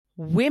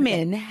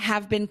women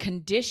have been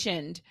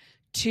conditioned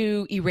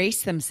to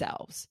erase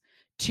themselves,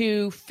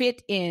 to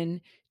fit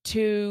in,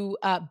 to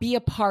be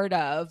a part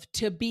of,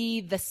 to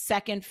be the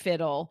second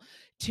fiddle,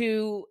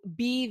 to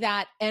be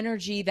that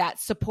energy that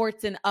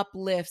supports and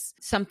uplifts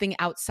something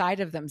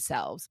outside of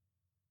themselves.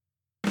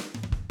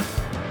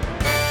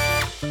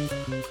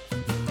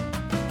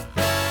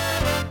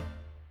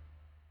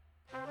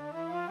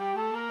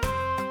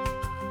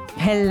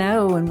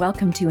 Hello and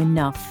welcome to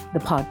Enough, the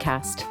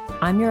podcast.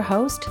 I'm your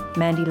host,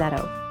 Mandy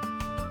Leto.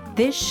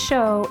 This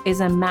show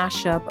is a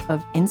mashup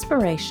of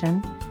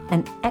inspiration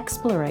and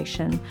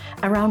exploration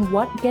around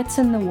what gets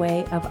in the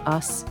way of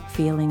us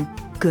feeling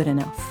good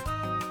enough.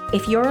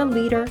 If you're a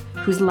leader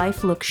whose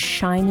life looks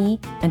shiny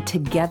and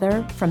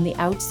together from the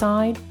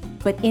outside,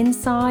 but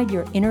inside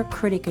your inner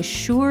critic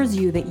assures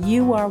you that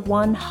you are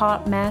one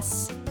hot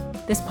mess,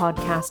 this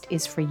podcast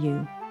is for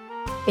you.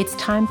 It's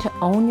time to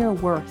own your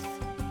worth.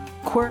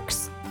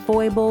 Quirks,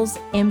 foibles,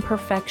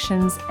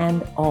 imperfections,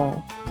 and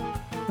all.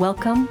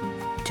 Welcome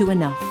to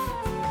Enough.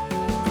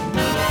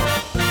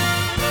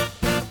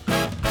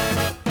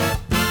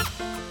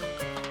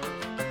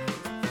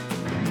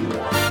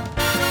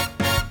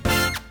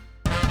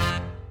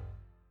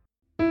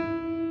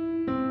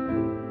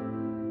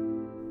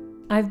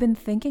 I've been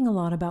thinking a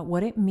lot about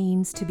what it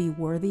means to be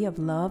worthy of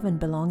love and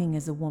belonging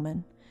as a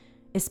woman,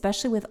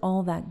 especially with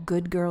all that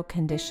good girl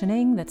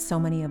conditioning that so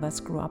many of us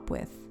grew up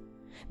with.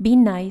 Be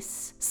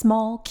nice,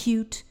 small,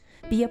 cute,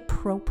 be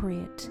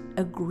appropriate,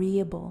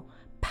 agreeable,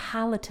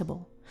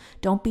 palatable.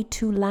 Don't be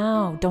too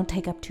loud, don't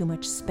take up too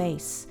much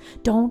space.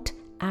 Don't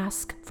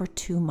ask for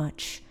too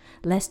much,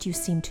 lest you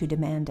seem too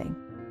demanding.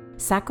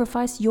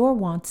 Sacrifice your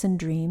wants and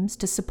dreams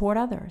to support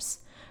others.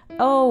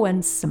 Oh,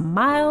 and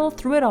smile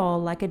through it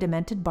all like a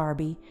demented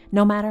Barbie,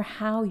 no matter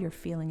how you're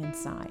feeling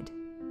inside.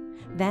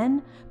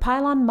 Then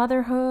pile on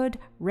motherhood,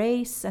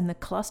 race, and the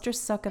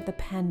cluster-suck of the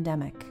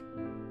pandemic.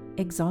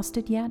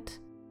 Exhausted yet?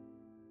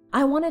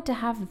 I wanted to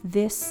have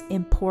this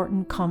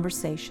important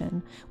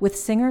conversation with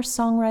singer,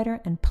 songwriter,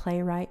 and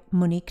playwright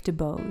Monique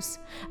DuBose,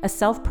 a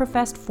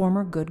self-professed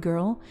former good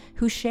girl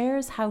who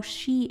shares how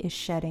she is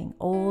shedding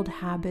old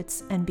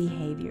habits and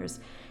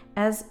behaviors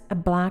as a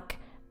Black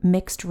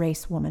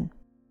mixed-race woman.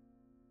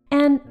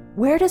 And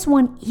where does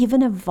one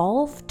even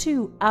evolve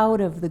to out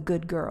of the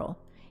good girl?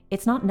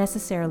 It's not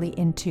necessarily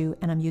into,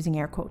 and I'm using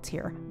air quotes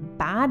here,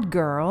 bad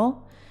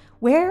girl.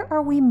 Where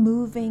are we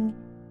moving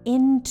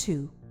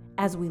into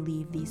as we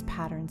leave these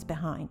patterns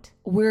behind?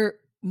 We're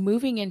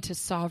moving into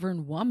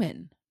sovereign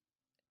woman.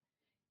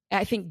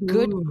 I think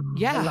good,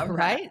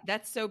 right?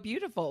 That's so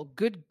beautiful.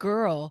 Good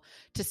girl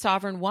to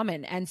sovereign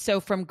woman. And so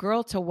from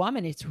girl to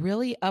woman, it's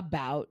really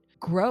about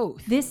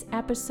growth. This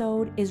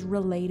episode is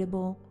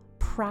relatable,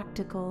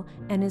 practical,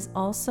 and is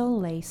also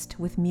laced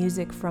with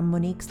music from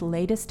Monique's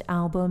latest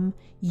album,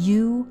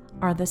 You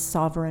Are the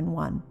Sovereign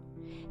One.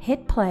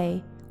 Hit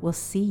play. We'll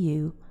see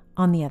you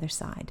on the other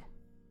side.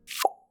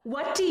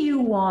 What do you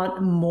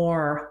want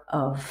more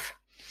of?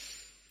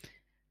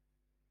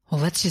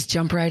 Well, let's just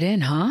jump right in,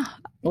 huh?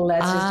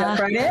 Let's just jump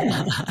right in.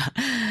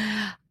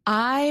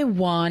 I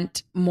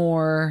want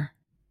more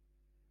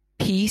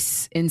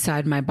peace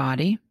inside my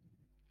body.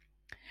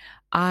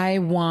 I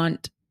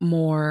want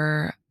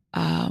more,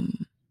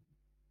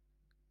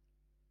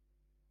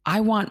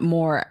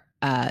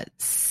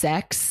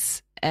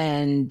 sex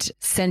and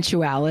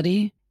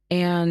sensuality,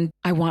 and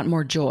I want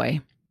more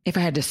joy. If I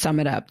had to sum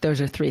it up,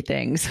 those are three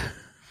things.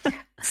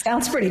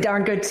 Sounds pretty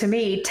darn good to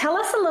me. Tell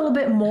us a little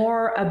bit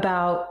more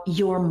about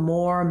your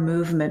more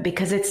movement,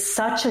 because it's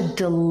such a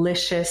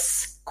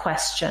delicious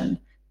question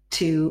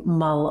to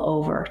mull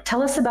over.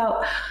 Tell us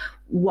about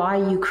why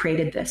you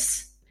created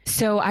this.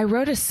 So I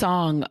wrote a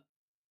song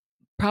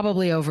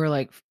probably over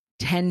like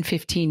 10,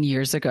 15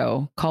 years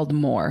ago called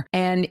More,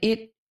 and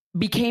it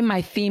became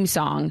my theme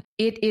song.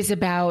 It is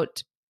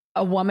about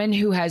a woman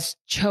who has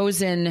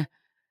chosen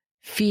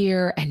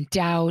fear and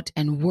doubt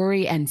and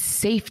worry and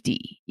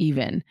safety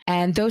even.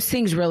 And those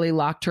things really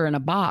locked her in a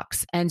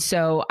box. And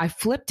so I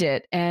flipped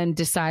it and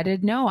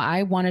decided, no,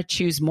 I want to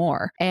choose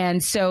more.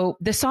 And so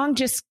the song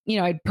just,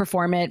 I'd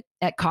perform it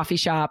at coffee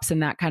shops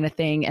and that kind of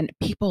thing. And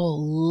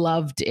people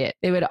loved it.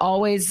 They would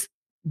always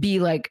be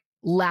like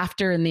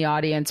laughter in the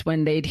audience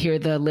when they'd hear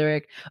the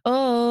lyric,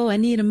 oh, I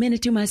need a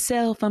minute to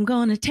myself. I'm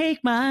going to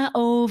take my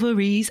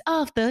ovaries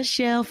off the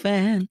shelf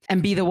and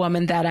be the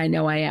woman that I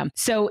know I am.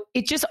 So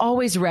it just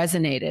always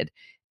resonated.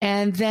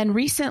 And then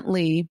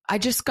recently, I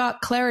just got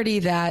clarity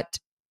that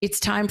it's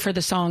time for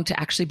the song to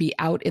actually be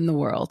out in the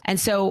world. And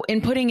so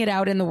in putting it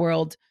out in the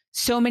world,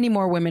 so many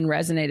more women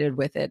resonated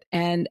with it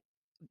and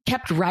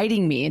kept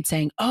writing me and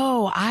saying,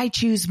 oh, I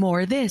choose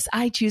more this,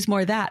 I choose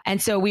more that. And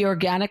so we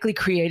organically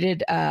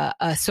created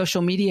a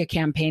social media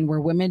campaign where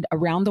women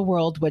around the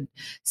world would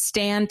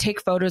stand, take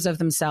photos of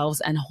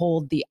themselves and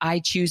hold the I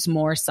choose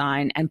more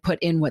sign and put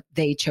in what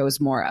they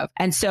chose more of.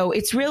 And so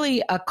it's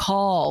really a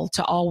call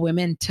to all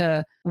women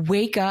to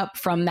wake up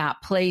from that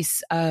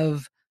place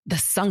of the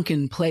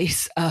sunken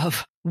place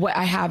of what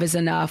I have is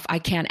enough. I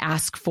can't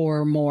ask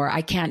for more.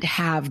 I can't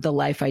have the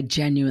life I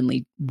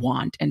genuinely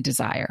want and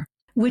desire.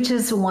 Which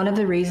is one of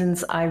the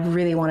reasons I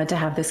really wanted to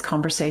have this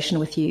conversation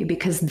with you,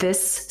 because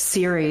this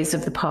series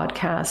of the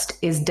podcast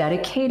is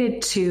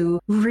dedicated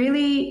to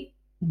really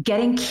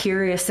getting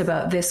curious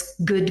about this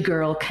good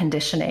girl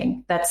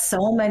conditioning that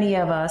so many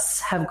of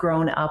us have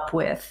grown up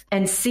with,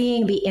 and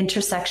seeing the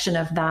intersection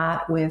of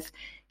that with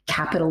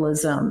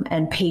capitalism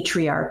and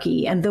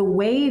patriarchy and the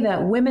way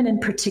that women in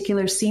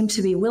particular seem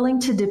to be willing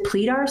to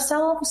deplete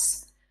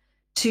ourselves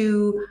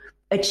to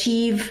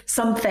achieve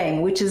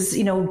something, which is,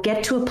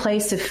 get to a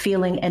place of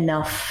feeling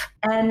enough.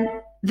 And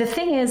the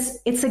thing is,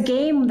 it's a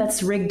game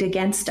that's rigged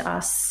against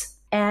us.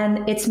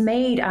 And it's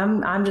made,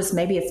 I'm just,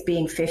 maybe it's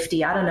being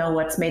 50. I don't know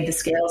what's made the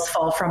scales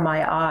fall from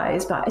my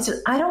eyes, but it's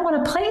just, I don't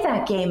want to play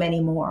that game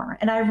anymore.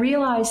 And I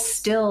realize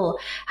still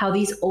how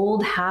these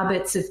old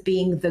habits of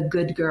being the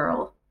good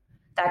girl,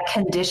 that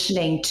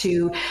conditioning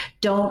to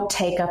don't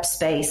take up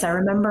space. I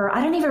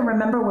don't even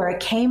remember where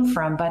it came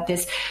from, but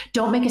this,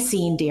 don't make a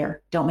scene,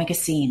 dear, don't make a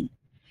scene.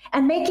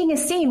 And making a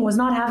scene was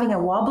not having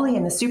a wobbly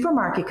in the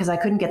supermarket because I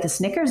couldn't get the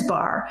Snickers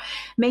bar.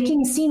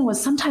 Making a scene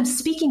was sometimes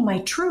speaking my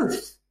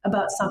truth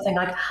about something,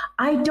 like,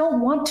 I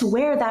don't want to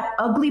wear that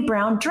ugly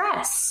brown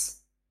dress.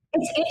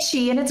 It's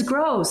itchy and it's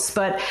gross,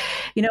 but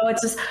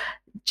it's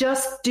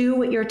just do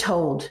what you're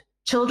told.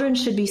 Children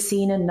should be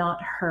seen and not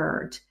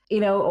heard.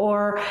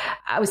 Or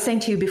I was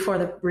saying to you before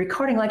the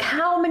recording, like,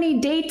 how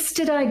many dates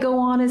did I go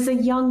on as a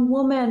young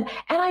woman?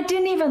 And I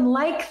didn't even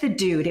like the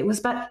dude. It was,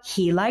 but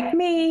he liked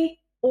me.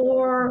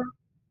 Or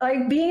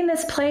like being in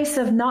this place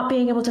of not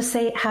being able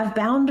to have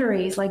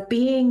boundaries, like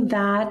being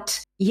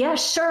that, yeah,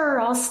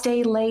 sure, I'll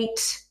stay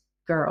late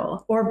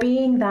girl, or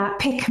being that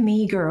pick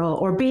me girl,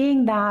 or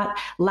being that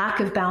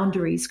lack of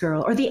boundaries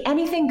girl, or the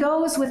anything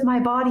goes with my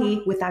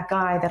body with that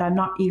guy that I'm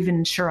not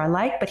even sure I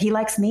like, but he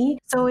likes me.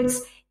 So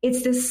it's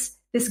this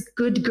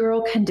good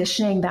girl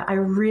conditioning that I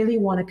really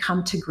want to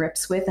come to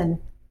grips with and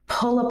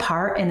pull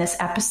apart in this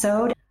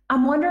episode.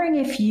 I'm wondering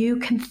if you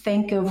can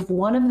think of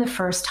one of the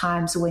first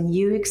times when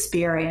you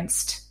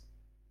experienced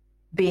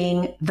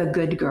being the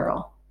good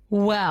girl.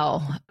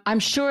 Well, I'm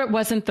sure it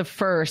wasn't the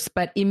first,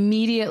 but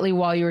immediately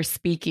while you were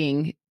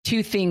speaking,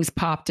 two things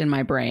popped in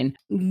my brain.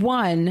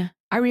 One,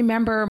 I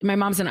remember my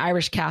mom's an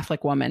Irish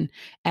Catholic woman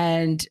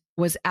and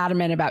was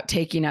adamant about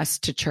taking us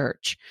to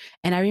church.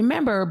 And I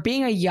remember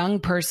being a young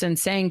person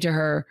saying to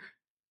her,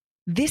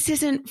 this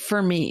isn't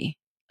for me.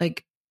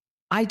 Like,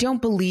 I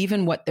don't believe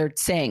in what they're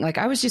saying. Like,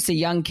 I was just a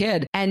young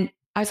kid and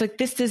I was like,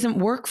 this doesn't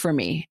work for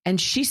me. And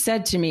she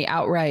said to me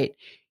outright,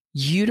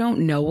 you don't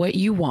know what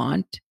you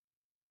want.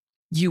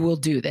 You will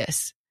do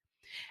this.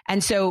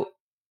 And so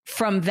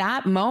from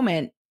that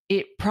moment,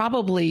 it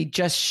probably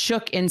just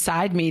shook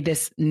inside me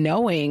this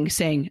knowing,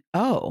 saying,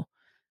 oh,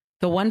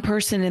 the one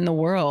person in the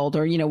world,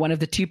 or, one of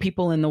the two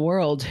people in the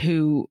world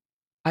who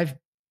I've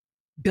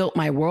built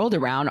my world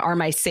around, are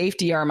my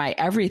safety, are my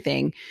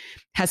everything,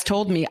 has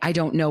told me I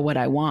don't know what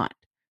I want.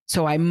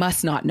 So I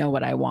must not know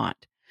what I want.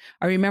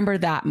 I remember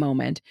that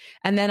moment.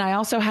 And then I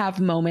also have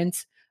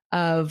moments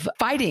of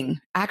fighting,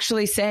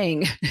 actually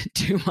saying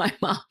to my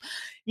mom,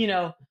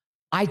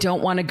 I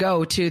don't want to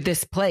go to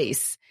this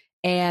place.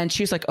 And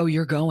she was like, oh,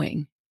 you're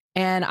going.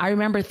 And I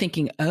remember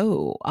thinking,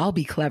 oh, I'll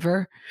be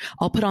clever.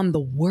 I'll put on the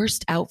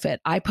worst outfit.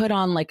 I put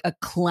on like a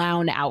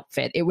clown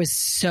outfit. It was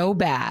so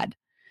bad.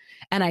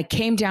 And I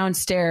came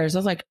downstairs. I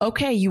was like,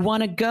 okay, you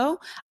want to go?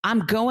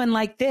 I'm going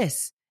like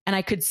this. And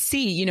I could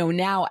see,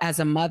 now as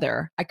a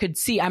mother,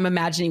 I'm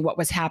imagining what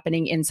was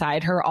happening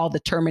inside her, all the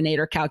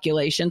Terminator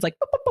calculations, like,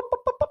 boop, boop, boop,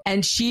 boop, boop.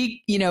 And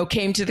she,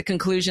 came to the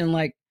conclusion,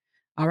 like,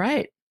 all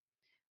right,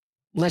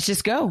 let's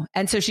just go.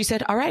 And so she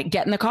said, all right,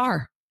 get in the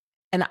car.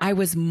 And I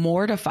was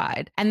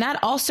mortified. And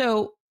that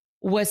also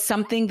was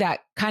something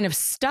that kind of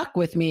stuck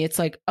with me. It's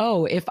like,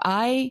 oh, if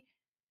I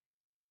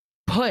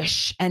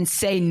push and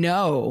say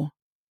no,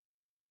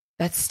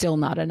 that's still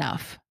not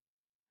enough.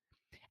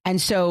 And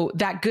so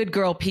that good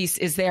girl piece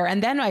is there.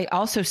 And then I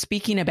also,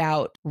 speaking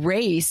about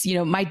race,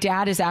 my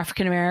dad is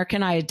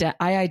African-American. I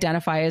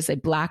identify as a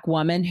Black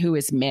woman who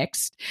is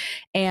mixed.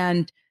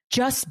 And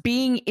just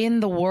being in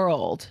the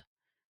world,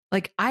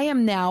 like, I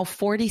am now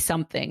 40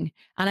 something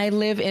and I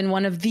live in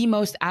one of the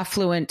most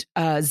affluent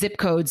zip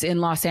codes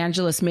in Los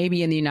Angeles,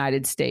 maybe in the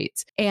United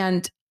States.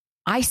 And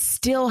I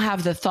still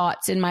have the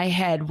thoughts in my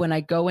head when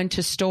I go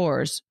into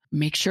stores.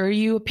 Make sure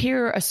you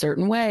appear a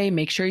certain way.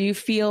 Make sure you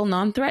feel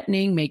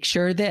non-threatening. Make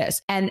sure this.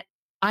 And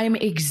I'm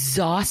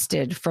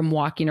exhausted from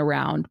walking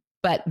around,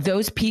 but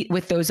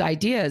with those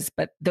ideas,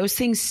 but those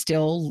things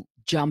still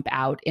jump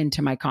out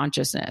into my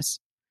consciousness.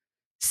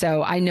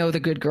 So I know the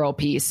good girl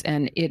piece,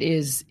 and it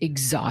is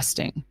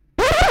exhausting.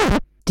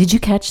 Did you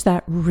catch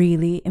that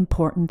really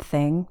important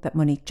thing that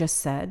Monique just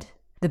said?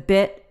 The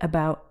bit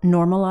about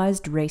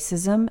normalized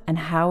racism and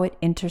how it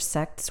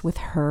intersects with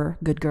her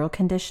good girl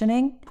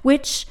conditioning,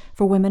 which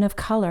for women of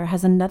color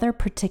has another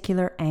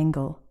particular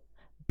angle: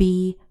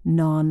 be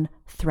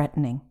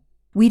non-threatening.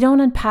 We don't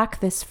unpack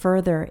this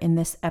further in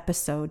this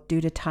episode due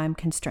to time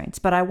constraints,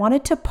 but I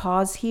wanted to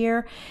pause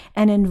here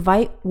and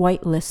invite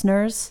white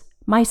listeners,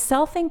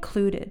 myself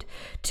included,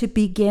 to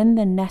begin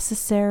the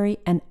necessary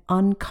and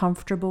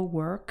uncomfortable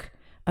work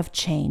of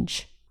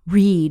change.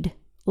 Read,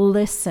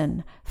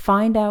 listen,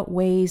 find out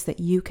ways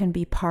that you can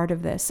be part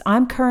of this.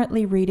 I'm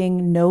currently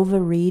reading Nova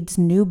Reid's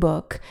new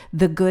book,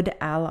 The Good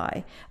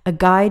Ally, a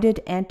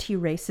guided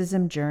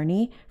anti-racism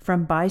journey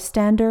from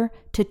bystander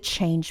to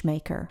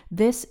changemaker.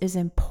 This is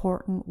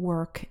important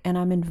work, and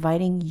I'm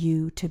inviting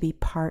you to be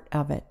part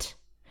of it.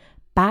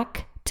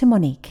 Back to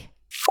Monique.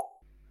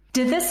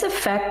 Did this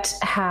affect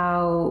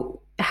how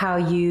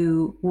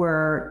you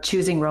were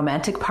choosing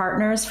romantic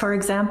partners, for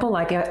example?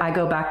 Like I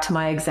go back to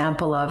my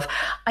example of,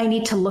 I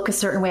need to look a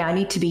certain way. I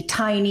need to be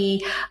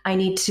tiny. I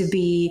need to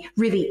be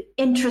really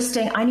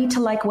interesting. I need to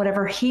like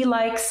whatever he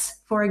likes,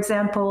 for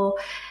example.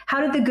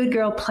 How did the good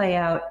girl play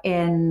out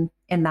in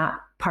that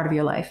part of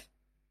your life?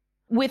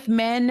 With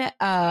men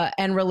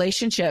and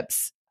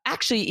relationships,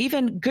 actually,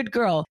 even good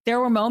girl,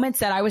 there were moments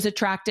that I was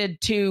attracted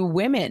to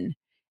women.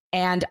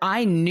 And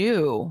I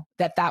knew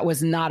that that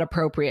was not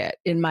appropriate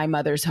in my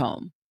mother's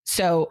home.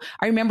 So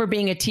I remember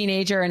being a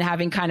teenager and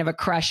having kind of a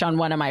crush on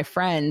one of my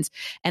friends.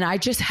 And I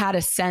just had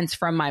a sense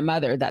from my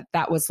mother that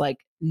that was like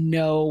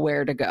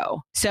nowhere to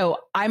go. So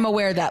I'm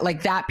aware that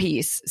like that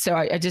piece. So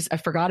I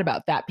forgot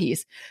about that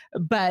piece.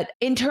 But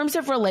in terms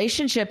of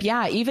relationship,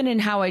 yeah, even in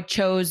how I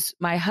chose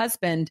my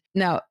husband,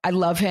 no, I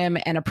love him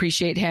and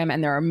appreciate him.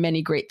 And there are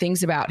many great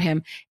things about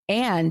him.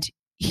 And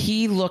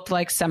he looked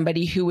like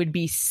somebody who would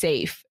be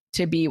safe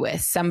to be with,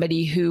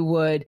 somebody who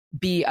would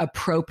be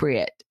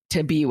appropriate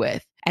to be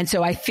with. And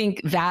so I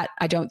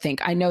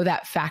know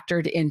that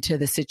factored into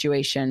the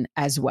situation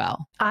as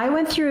well. I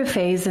went through a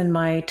phase in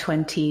my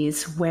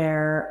 20s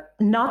where,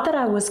 not that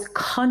I was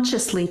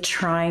consciously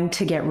trying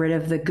to get rid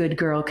of the good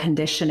girl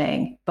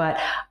conditioning, but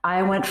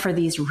I went for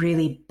these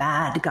really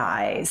bad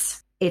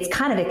guys. It's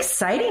kind of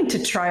exciting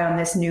to try on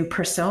this new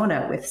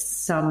persona with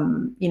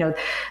some,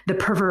 the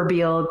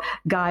proverbial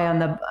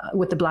guy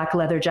with the black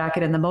leather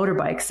jacket and the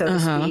motorbike, so to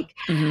speak.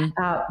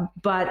 Mm-hmm.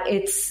 But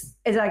it's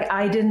like,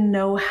 I didn't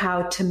know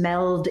how to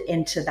meld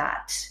into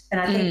that.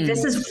 And I think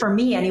this is, for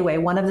me anyway,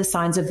 one of the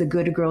signs of the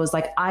good girl is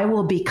like, I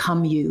will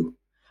become you.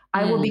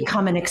 I will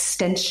become an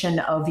extension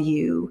of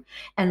you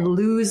and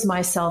lose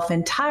myself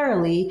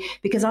entirely,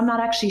 because I'm not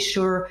actually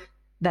sure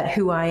that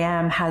who I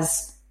am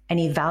has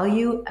any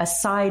value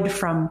aside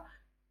from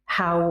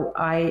how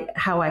I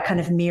kind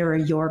of mirror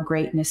your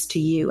greatness to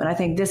you. And I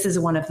think this is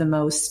one of the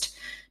most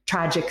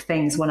tragic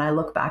things when I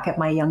look back at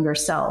my younger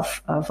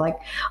self, of like,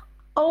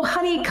 oh,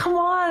 honey, come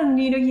on,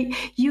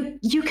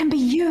 you can be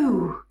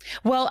you.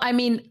 Well, I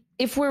mean,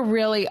 if we're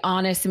really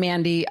honest,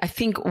 Mandy, I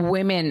think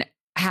women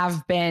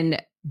have been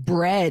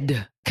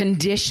bred,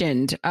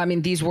 conditioned. I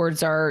mean, these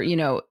words are,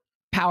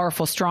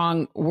 powerful,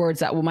 strong words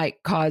that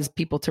might cause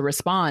people to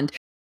respond.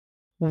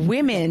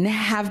 Women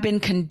have been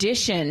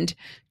conditioned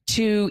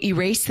to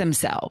erase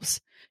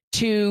themselves,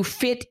 to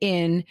fit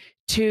in,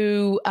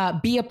 to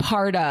be a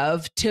part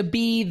of, to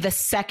be the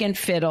second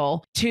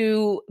fiddle,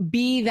 to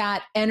be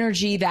that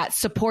energy that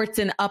supports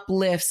and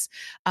uplifts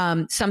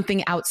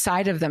something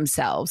outside of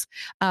themselves,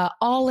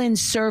 all in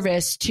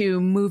service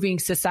to moving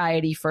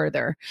society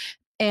further.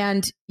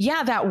 And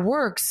yeah, that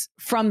works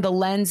from the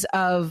lens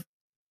of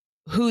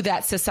who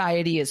that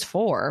society is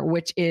for,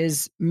 which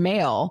is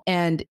male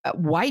and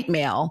white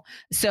male.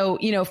 So,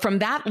 from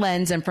that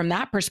lens and from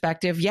that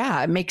perspective,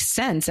 yeah, it makes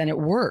sense and it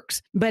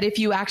works. But if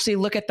you actually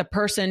look at the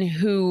person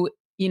who,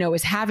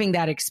 is having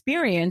that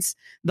experience,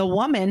 the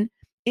woman,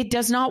 it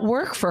does not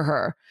work for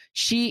her.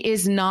 She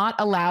is not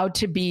allowed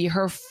to be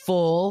her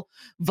full,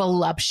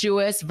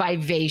 voluptuous,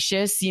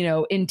 vivacious,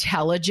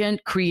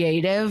 intelligent,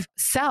 creative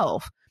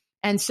self.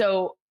 And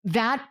so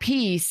that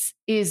piece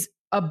is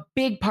a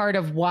big part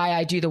of why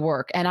I do the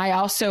work. And I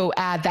also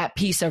add that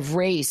piece of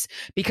race,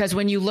 because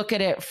when you look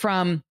at it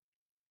from,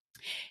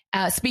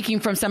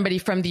 speaking from somebody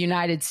from the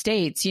United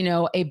States,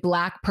 a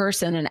Black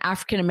person, an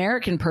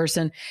African-American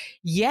person,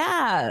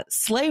 yeah,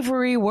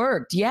 slavery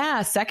worked.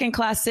 Yeah,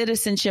 second-class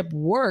citizenship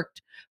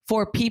worked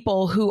for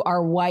people who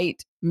are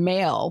white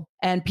male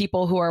and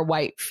people who are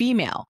white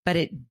female, but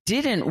it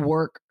didn't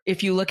work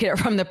if you look at it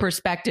from the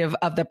perspective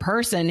of the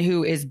person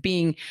who is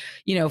being,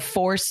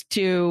 forced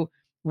to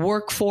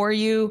work for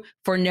you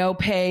for no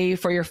pay,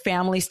 for your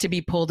families to be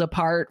pulled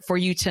apart, for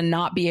you to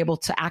not be able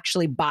to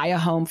actually buy a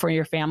home for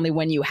your family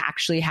when you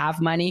actually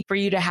have money, for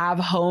you to have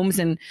homes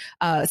and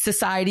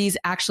societies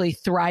actually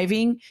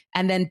thriving,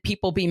 and then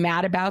people be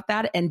mad about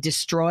that and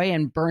destroy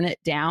and burn it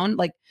down.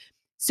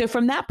 So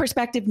from that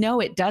perspective,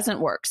 no, it doesn't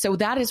work. So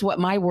that is what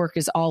my work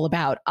is all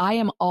about. I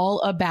am all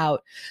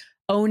about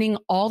owning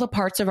all the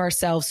parts of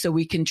ourselves so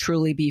we can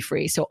truly be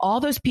free. So all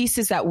those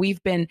pieces that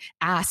we've been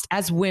asked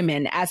as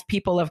women, as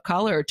people of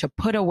color, to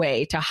put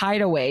away, to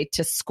hide away,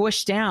 to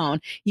squish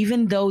down,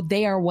 even though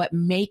they are what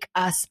make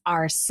us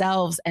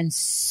ourselves and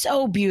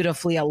so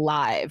beautifully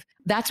alive.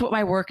 That's what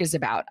my work is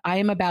about. I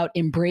am about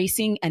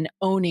embracing and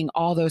owning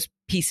all those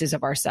pieces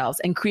of ourselves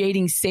and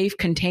creating safe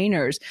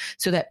containers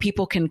so that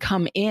people can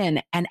come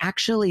in and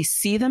actually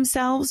see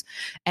themselves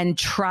and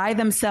try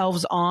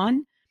themselves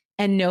on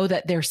and know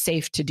that they're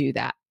safe to do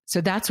that.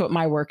 So that's what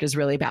my work is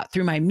really about.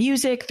 Through my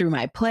music, through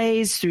my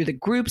plays, through the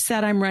groups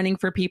that I'm running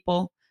for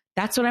people.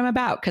 That's what I'm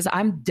about, because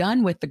I'm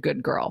done with the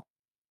good girl.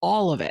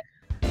 All of it.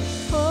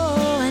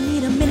 Oh, I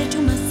need a minute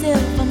to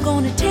myself. I'm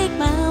gonna take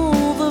my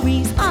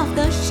ovaries off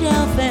the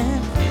shelf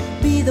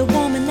and be the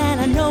woman that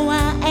I know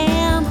I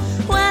am.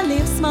 Why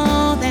live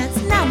small? That's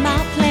not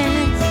my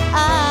plan.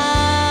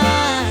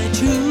 I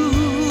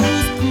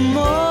choose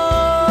more.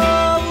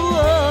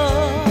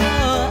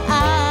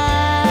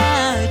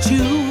 I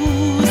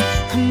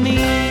choose me.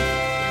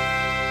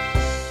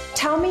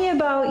 Tell me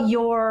about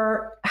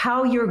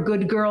how your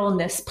good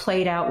girlness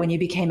played out when you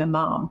became a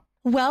mom.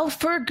 Well,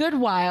 for a good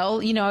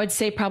while, I would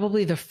say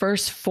probably the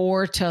first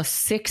 4 to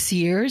 6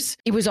 years,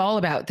 it was all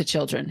about the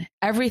children.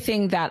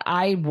 Everything that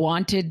I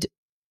wanted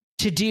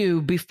to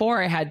do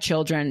before I had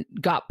children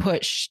got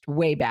pushed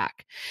way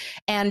back.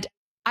 And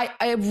I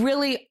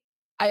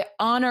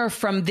honor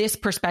from this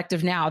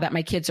perspective now that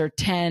my kids are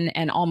 10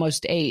 and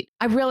almost 8.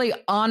 I really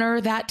honor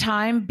that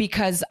time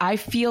because I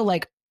feel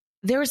like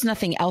there is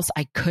nothing else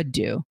I could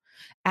do.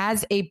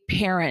 As a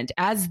parent,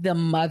 as the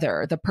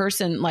mother, the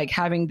person like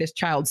having this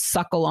child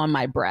suckle on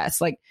my breast,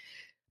 like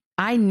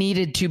I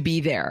needed to be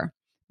there.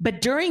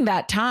 But during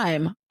that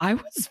time, I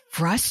was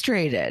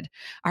frustrated.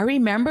 I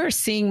remember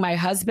seeing my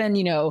husband,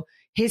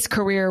 his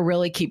career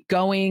really keep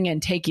going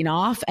and taking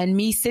off, and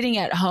me sitting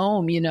at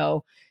home,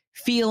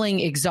 feeling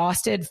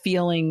exhausted,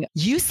 feeling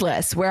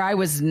useless, where I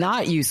was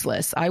not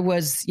useless. I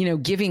was,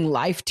 giving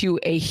life to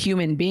a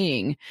human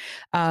being,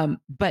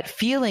 but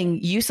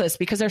feeling useless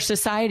because our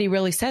society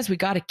really says we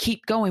got to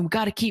keep going. We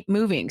got to keep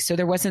moving. So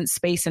there wasn't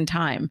space and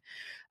time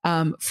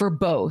for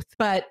both.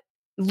 But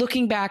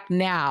looking back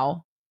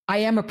now, I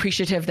am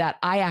appreciative that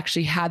I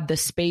actually had the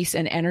space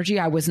and energy.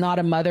 I was not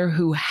a mother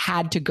who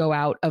had to go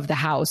out of the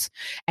house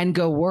and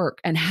go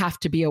work and have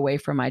to be away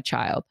from my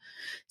child.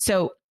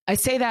 So I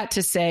say that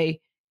to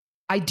say,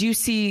 I do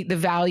see the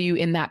value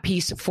in that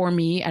piece for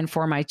me and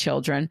for my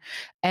children.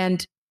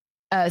 And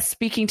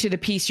speaking to the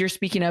piece you're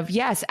speaking of,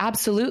 yes,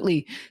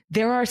 absolutely.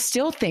 There are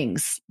still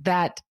things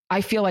that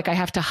I feel like I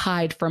have to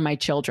hide from my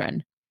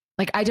children.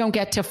 Like I don't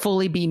get to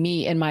fully be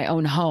me in my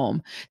own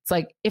home. It's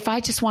like if I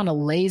just want to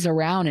laze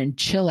around and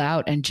chill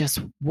out and just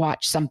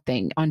watch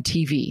something on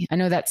TV. I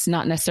know that's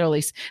not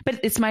necessarily, but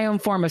it's my own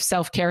form of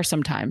self-care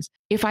sometimes.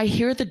 If I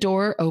hear the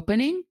door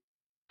opening,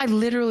 I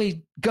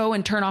literally go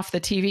and turn off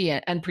the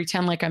TV and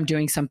pretend like I'm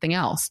doing something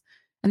else.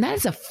 And that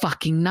is a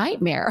fucking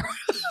nightmare.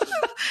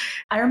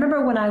 I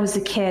remember when I was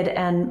a kid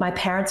and my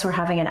parents were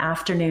having an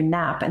afternoon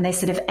nap, and they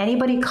said, if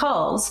anybody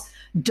calls,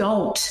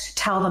 don't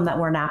tell them that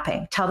we're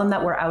napping. Tell them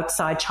that we're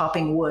outside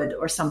chopping wood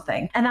or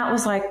something. And that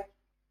was like,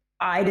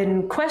 I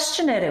didn't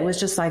question it. It was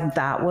just like,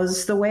 that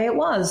was the way it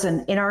was.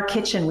 And in our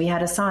kitchen, we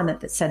had a sign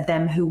that said,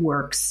 them who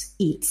works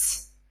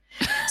eats.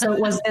 So it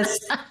was this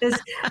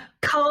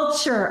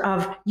culture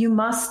of you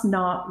must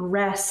not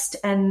rest.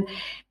 And,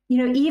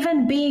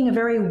 even being a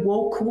very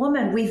woke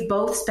woman, we've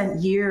both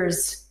spent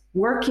years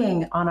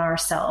working on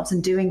ourselves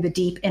and doing the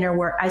deep inner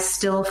work. I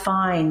still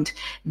find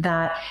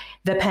that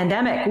the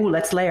pandemic,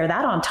 let's layer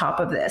that on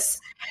top of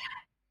this,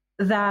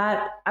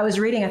 that I was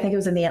reading, I think it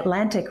was in The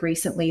Atlantic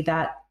recently,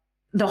 that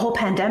the whole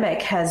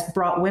pandemic has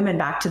brought women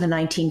back to the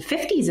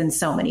 1950s in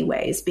so many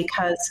ways,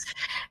 because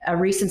a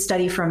recent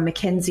study from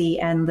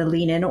McKinsey and the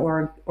Lean In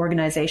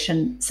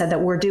organization said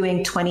that we're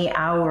doing 20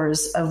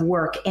 hours of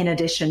work in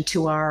addition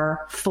to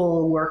our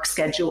full work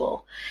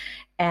schedule.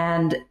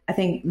 And I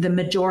think the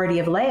majority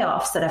of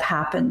layoffs that have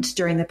happened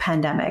during the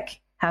pandemic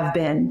have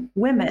been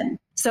women.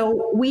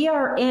 So we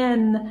are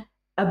in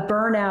a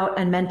burnout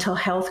and mental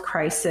health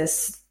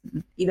crisis,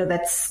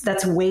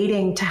 that's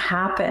waiting to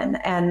happen.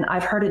 And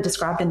I've heard it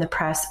described in the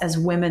press as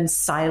women's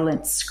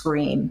silent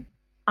scream.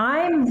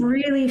 I'm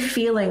really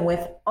feeling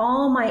with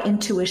all my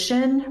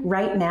intuition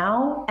right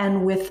now,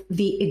 and with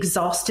the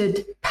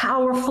exhausted,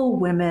 powerful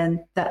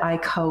women that I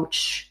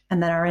coach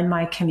and that are in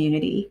my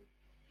community,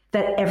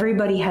 that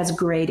everybody has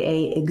grade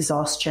A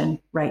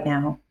exhaustion right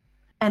now.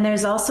 And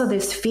there's also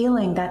this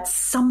feeling that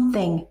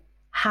something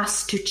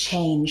has to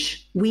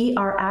change. We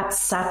are at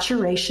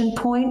saturation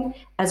point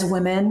as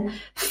women,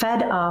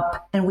 fed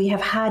up, and we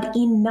have had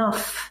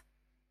enough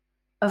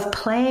of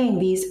playing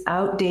these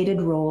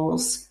outdated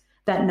roles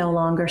that no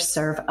longer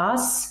serve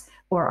us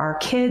or our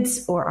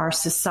kids or our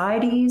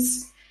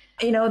societies.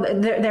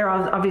 There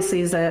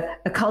obviously is a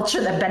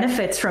culture that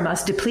benefits from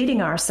us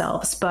depleting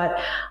ourselves, but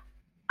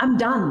I'm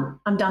done.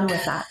 I'm done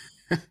with that.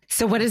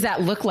 So what does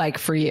that look like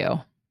for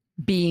you,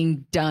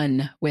 being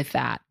done with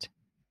that?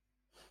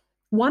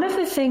 One of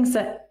the things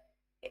that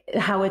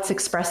how it's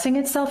expressing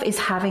itself is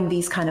having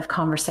these kind of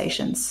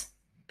conversations,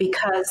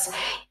 because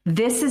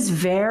this is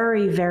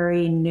very,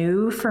 very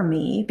new for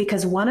me.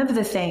 Because one of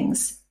the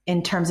things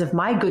in terms of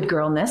my good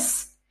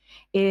girlness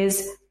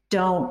is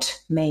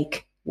don't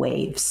make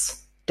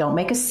waves, don't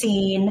make a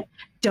scene,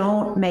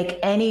 don't make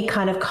any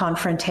kind of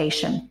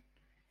confrontation.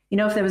 You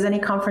know, if there was any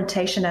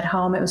confrontation at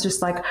home, it was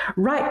just like,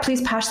 right,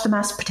 please pass the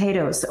mashed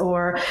potatoes,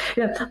 or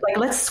like,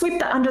 let's sweep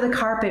that under the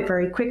carpet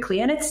very quickly.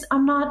 And it's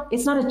not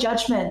a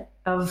judgment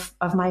of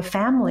my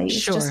family. It's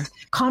Sure. just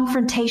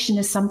confrontation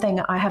is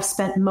something I have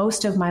spent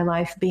most of my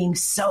life being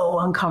so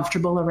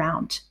uncomfortable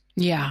around.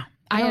 Yeah.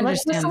 I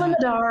Let's understand whistle in that.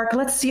 the dark.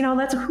 Let's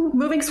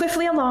moving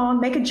swiftly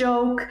along, make a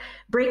joke,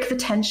 break the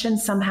tension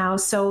somehow.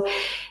 So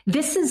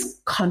this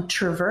is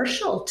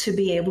controversial to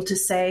be able to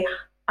say,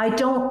 I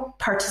don't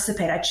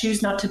participate. I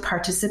choose not to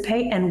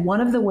participate. And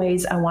one of the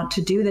ways I want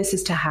to do this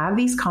is to have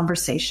these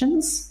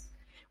conversations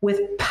with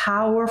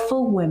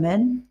powerful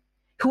women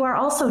who are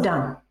also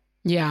done.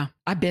 Yeah.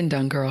 I've been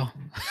done, girl.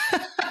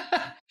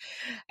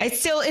 It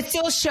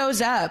still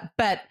shows up,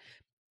 but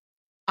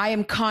I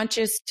am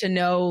conscious to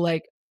know,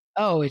 like,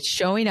 oh, it's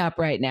showing up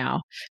right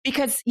now.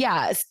 Because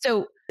yeah,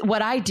 so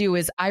what I do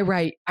is I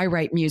write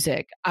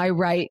music. I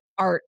write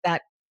art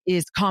that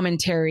is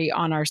commentary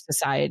on our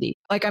society.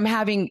 Like, I'm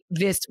having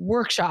this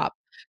workshop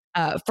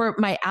for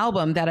my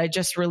album that I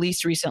just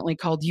released recently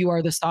called You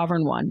Are the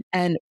Sovereign One.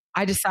 And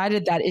I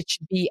decided that it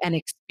should be an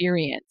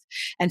experience.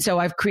 And so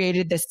I've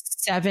created this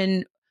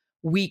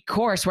 7-week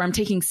course where I'm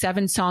taking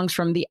 7 songs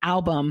from the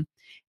album,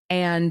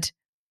 and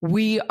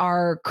we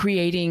are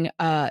creating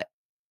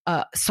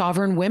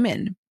sovereign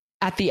women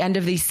at the end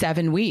of these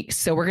 7 weeks.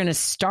 So we're going to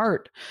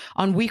start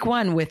on week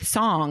 1 with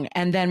song,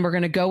 and then we're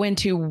going to go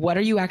into what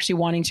are you actually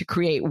wanting to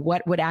create?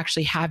 What would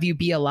actually have you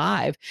be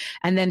alive?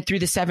 And then through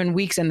the 7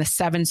 weeks and the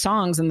 7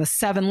 songs and the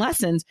 7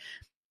 lessons,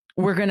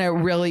 we're going to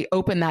really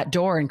open that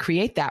door and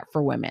create that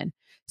for women.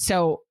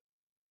 So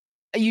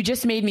you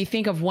just made me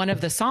think of one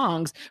of the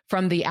songs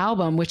from the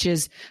album, which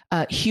is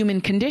Human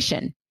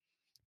Condition.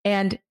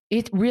 And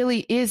it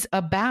really is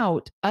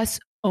about us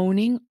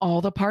owning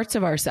all the parts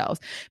of ourselves,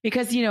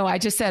 because, you know, I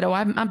just said, oh,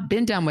 I've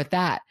been done with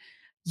that.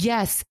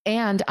 Yes.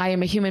 And I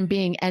am a human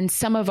being, and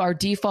some of our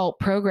default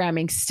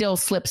programming still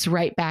slips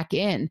right back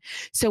in.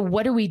 So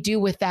what do we do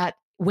with that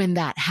when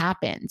that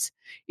happens?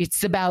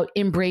 It's about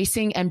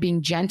embracing and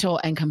being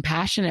gentle and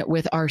compassionate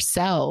with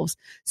ourselves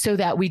so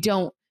that we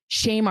don't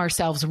shame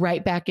ourselves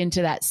right back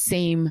into that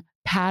same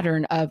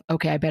pattern of,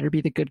 okay, I better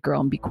be the good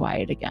girl and be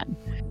quiet again.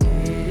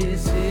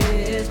 This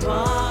is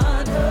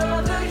part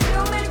of the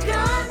human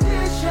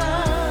condition.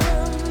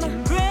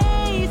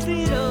 Embrace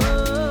it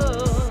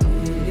all.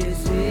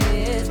 This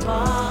is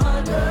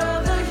part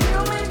of the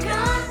human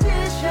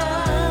condition.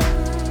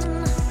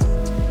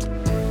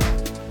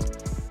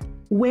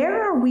 Where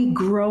are we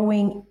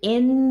growing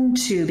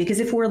into?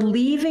 Because if we're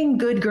leaving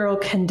good girl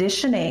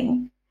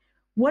conditioning,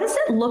 what does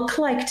it look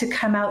like to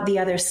come out the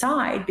other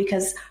side?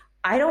 Because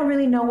I don't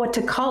really know what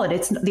to call it.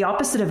 It's the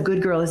opposite of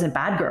good girl isn't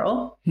bad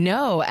girl.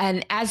 No.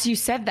 And as you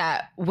said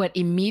that, what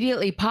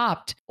immediately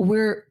popped,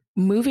 we're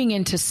moving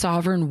into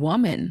sovereign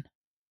woman.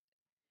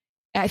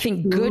 I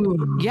think good.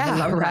 Ooh,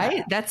 Yeah. Right.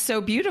 That. That's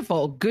so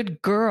beautiful.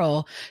 Good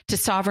girl to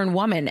sovereign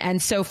woman.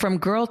 And so from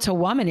girl to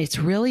woman, it's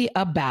really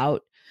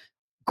about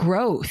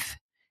growth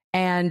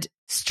and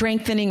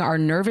strengthening our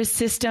nervous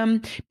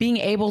system, being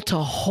able to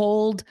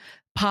hold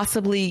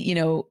possibly, you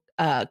know,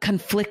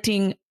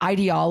 conflicting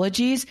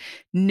ideologies,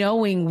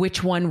 knowing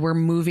which one we're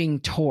moving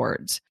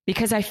towards.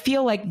 Because I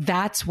feel like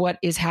that's what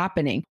is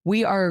happening.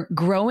 We are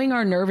growing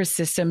our nervous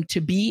system to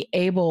be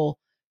able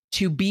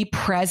to be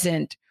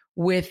present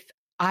with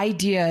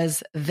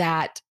ideas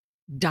that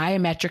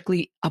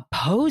diametrically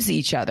oppose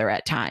each other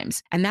at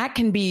times. And that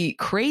can be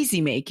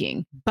crazy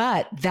making,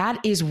 but that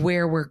is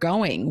where we're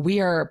going.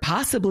 We are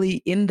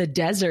possibly in the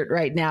desert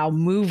right now,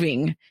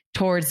 moving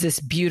towards this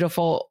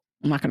beautiful,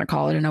 I'm not going to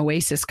call it an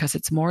oasis because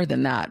it's more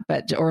than that,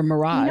 but, or a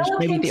mirage,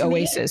 maybe the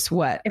oasis.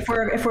 What? If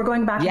we're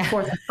going back and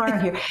forth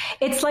here,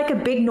 it's like a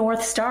big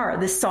North Star.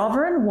 The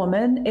sovereign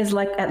woman is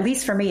like, at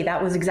least for me,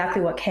 that was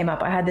exactly what came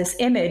up. I had this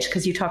image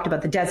because you talked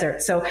about the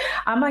desert. So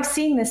I'm like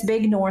seeing this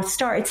big North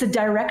Star. It's a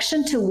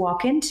direction to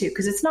walk into,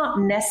 because it's not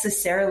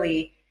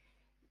necessarily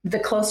the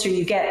closer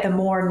you get, the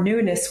more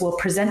newness will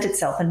present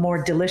itself, and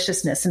more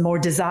deliciousness and more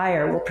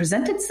desire will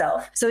present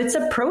itself. So it's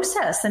a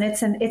process, and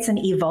it's an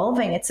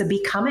evolving, it's a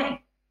becoming.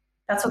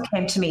 That's what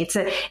came to me.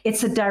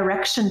 It's a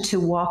direction to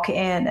walk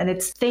in, and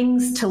it's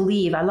things to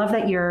leave. I love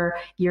that your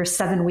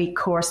 7-week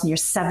course and your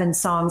 7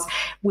 songs,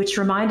 which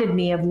reminded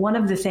me of one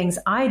of the things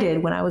I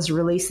did when I was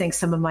releasing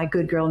some of my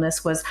good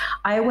girlness, was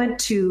I went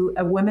to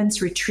a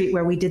women's retreat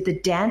where we did the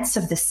dance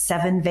of the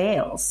 7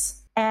 veils.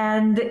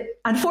 And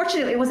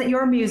unfortunately, it wasn't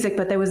your music,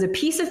 but there was a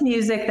piece of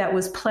music that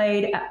was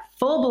played at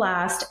full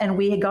blast, and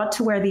we got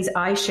to wear these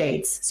eye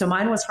shades. So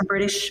mine was from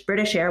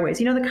British Airways.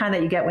 You know, the kind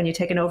that you get when you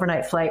take an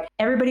overnight flight.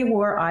 Everybody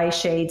wore eye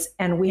shades,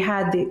 and we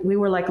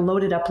were like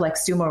loaded up like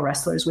sumo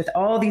wrestlers with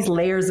all these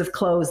layers of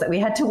clothes that we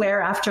had to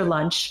wear after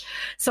lunch.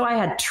 So I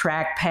had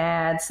track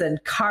pants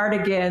and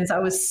cardigans.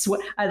 I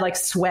had like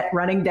sweat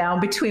running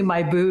down between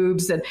my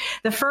boobs. And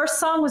the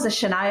first song was a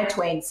Shania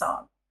Twain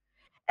song.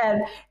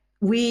 And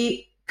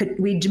we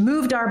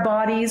moved our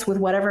bodies with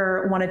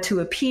whatever wanted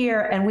to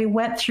appear. And we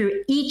went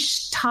through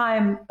each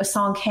time a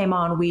song came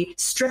on, we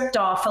stripped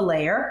off a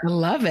layer. I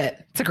love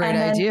it. It's a great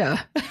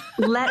idea.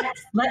 let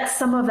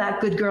some of that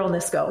good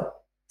girlness go.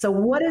 So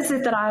what is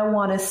it that I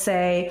want to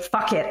say?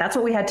 Fuck it. That's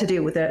what we had to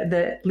do.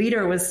 The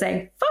leader was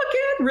saying, fuck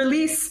it,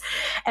 release.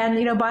 And,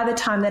 you know, by the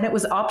time then it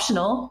was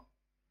optional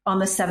on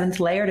the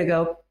 7th layer to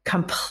go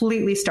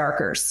completely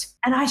starkers.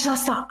 And I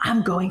just thought,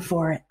 I'm going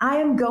for it. I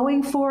am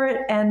going for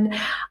it. And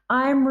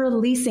I'm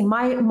releasing.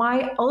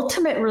 My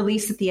ultimate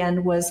release at the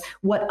end was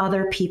what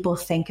other people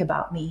think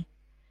about me.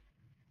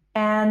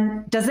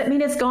 And does it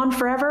mean it's gone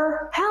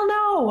forever? Hell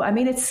no. I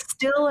mean, it's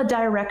still a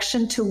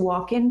direction to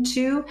walk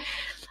into,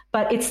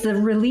 but it's the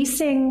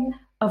releasing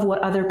of what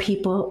other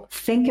people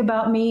think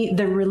about me,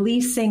 the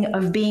releasing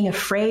of being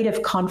afraid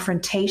of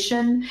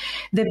confrontation,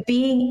 the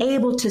being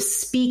able to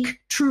speak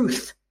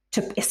truth,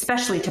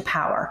 especially to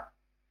power.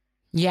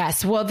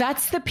 Yes. Well,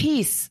 that's the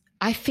piece.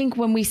 I think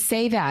when we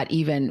say that,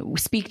 even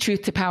speak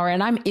truth to power,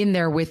 and I'm in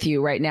there with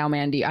you right now,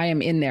 Mandy, I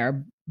am in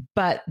there.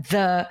 But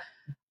the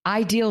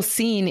ideal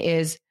scene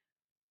is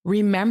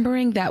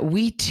remembering that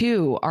we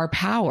too are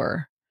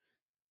power.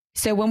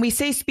 So when we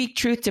say speak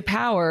truth to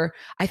power,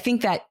 I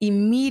think that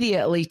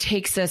immediately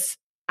takes us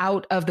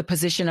out of the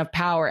position of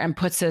power and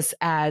puts us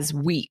as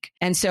weak.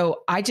 And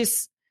so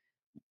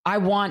I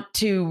want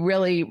to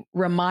really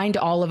remind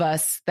all of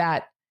us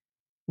that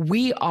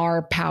we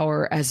are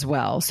power as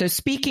well. So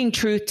speaking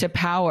truth to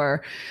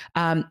power,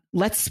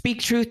 let's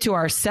speak truth to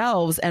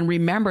ourselves and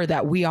remember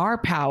that we are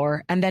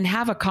power, and then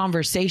have a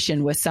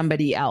conversation with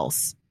somebody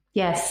else.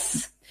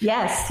 Yes.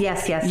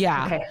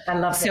 Yeah. Okay. I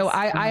love this. So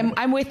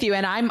I'm with you,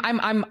 and I'm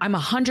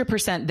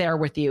 100% there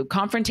with you.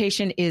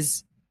 Confrontation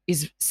is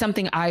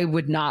something I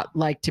would not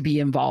like to be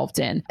involved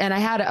in. And I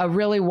had a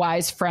really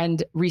wise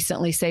friend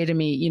recently say to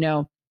me, you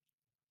know,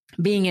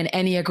 being an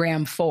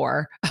Enneagram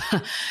 4,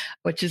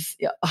 which is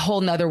a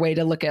whole nother way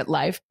to look at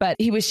life. But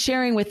he was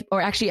sharing or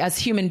actually as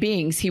human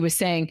beings, he was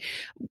saying,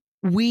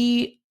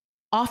 we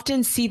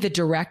often see the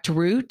direct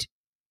route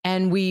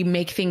and we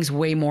make things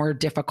way more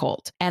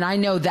difficult. And I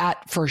know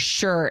that for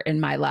sure in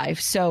my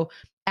life. So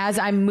as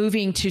I'm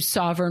moving to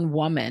sovereign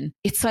woman,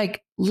 it's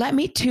like, let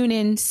me tune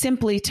in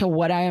simply to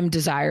what I am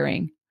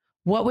desiring.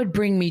 What would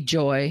bring me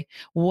joy?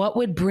 What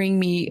would bring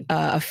me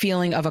a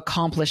feeling of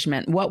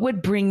accomplishment? What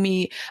would bring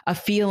me a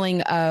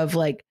feeling of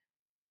like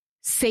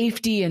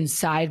safety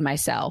inside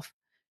myself?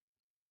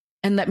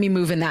 And let me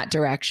move in that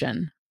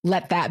direction.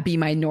 Let that be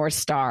my North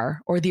Star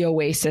or the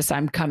oasis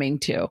I'm coming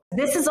to.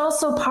 This is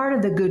also part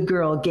of the good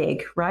girl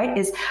gig, right?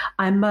 Is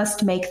I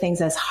must make things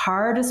as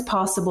hard as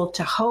possible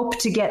to hope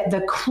to get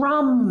the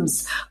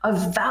crumbs of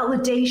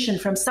validation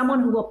from someone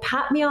who will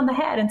pat me on the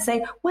head and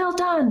say, well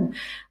done,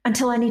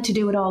 until I need to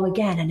do it all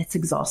again. And it's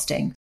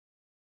exhausting.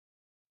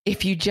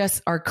 If you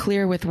just are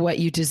clear with what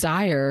you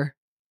desire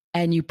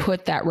and you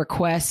put that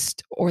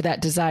request or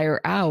that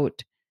desire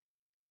out,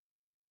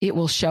 it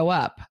will show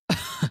up.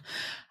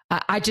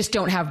 I just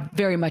don't have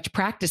very much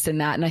practice in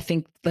that. And I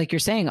think, like you're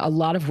saying, a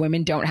lot of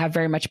women don't have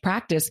very much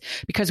practice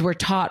because we're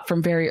taught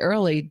from very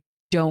early,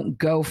 don't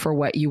go for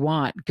what you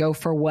want, go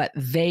for what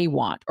they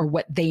want or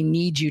what they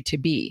need you to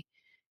be.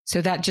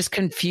 So that just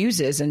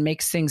confuses and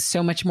makes things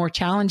so much more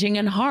challenging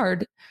and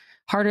harder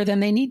than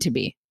they need to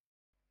be.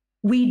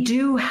 We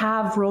do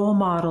have role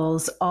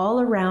models all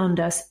around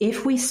us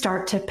if we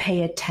start to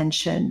pay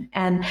attention.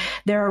 And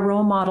there are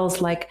role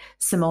models like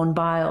Simone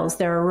Biles.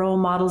 There are role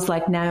models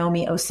like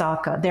Naomi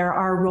Osaka. There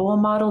are role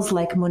models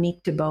like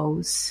Monique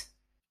DuBose.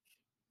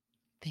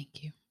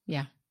 Thank you.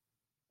 Yeah.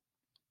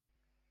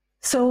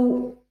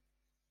 So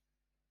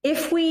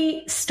if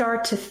we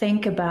start to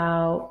think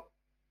about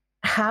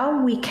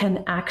how we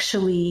can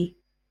actually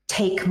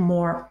take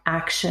more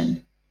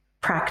action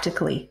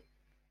practically,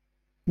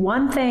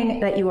 one thing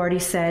that you already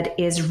said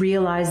is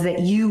realize that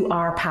you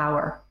are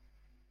power.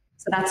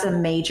 So that's a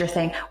major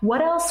thing.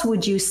 What else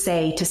would you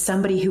say to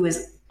somebody who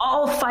is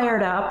all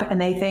fired up and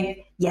they think,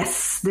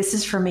 yes, this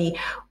is for me?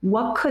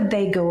 What could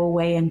they go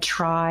away and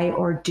try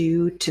or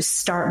do to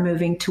start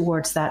moving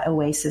towards that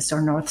oasis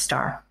or North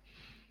Star?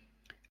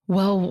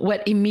 Well,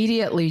 what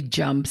immediately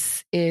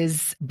jumps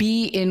is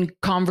be in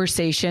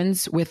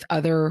conversations with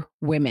other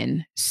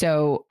women.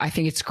 So I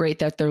think it's great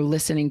that they're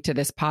listening to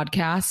this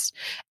podcast,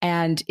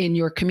 and in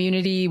your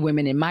community,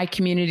 women in my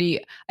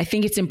community, I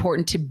think it's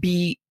important to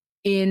be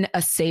in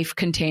a safe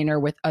container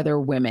with other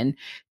women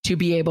to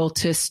be able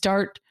to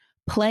start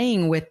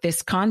playing with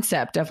this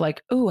concept of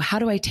like, oh, how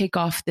do I take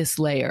off this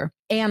layer?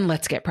 And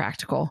let's get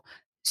practical.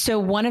 So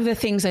one of the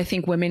things I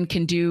think women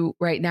can do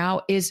right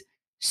now is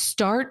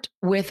start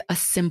with a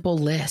simple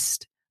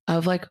list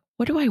of like,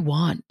 what do I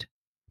want?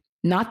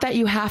 Not that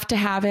you have to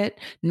have it,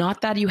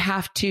 not that you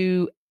have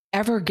to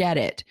ever get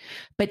it,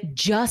 but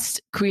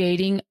just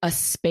creating a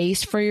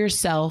space for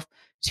yourself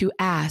to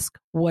ask,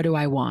 what do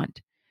I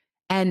want?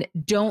 And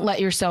don't let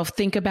yourself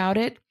think about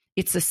it.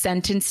 It's a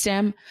sentence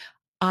stem.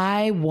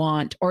 I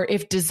want, or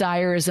if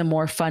desire is a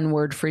more fun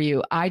word for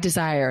you, I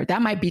desire.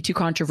 That might be too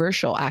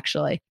controversial,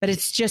 actually, but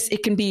it's just,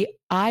 it can be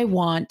I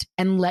want,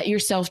 and let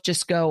yourself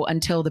just go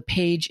until the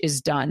page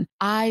is done.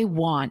 I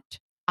want.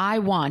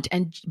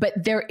 But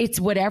there, it's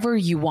whatever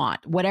you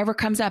want, whatever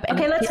comes up.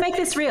 Okay, let's make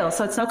this real.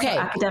 So it's not so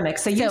academic.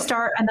 So you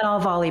start and then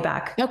I'll volley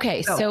back.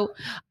 Okay. Go. So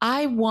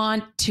I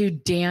want to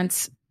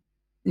dance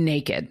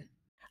naked.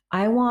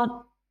 I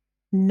want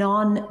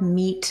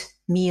non-meat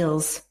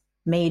meals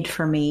made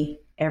for me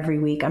every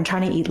week. I'm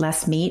trying to eat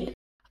less meat.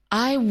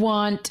 I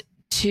want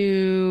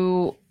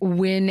to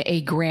win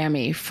a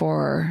Grammy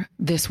for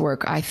this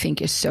work I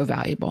think is so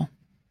valuable.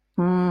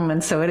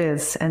 And so it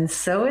is. And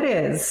so it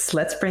is.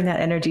 Let's bring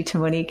that energy to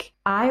Monique.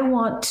 I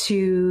want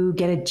to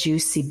get a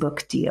juicy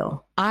book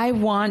deal. I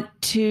want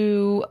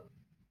to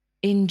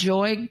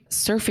enjoy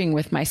surfing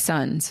with my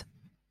sons.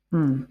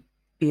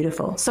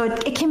 Beautiful. So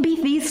it can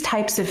be these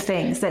types of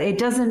things that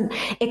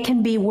it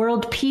can be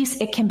world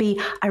peace. It can be,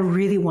 I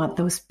really want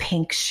those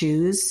pink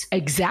shoes.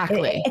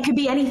 Exactly. It could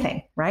be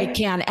anything, right? It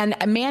can. And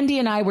Mandy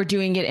and I were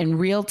doing it in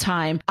real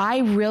time. I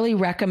really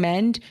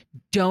recommend,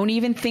 don't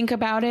even think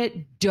about it.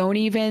 Don't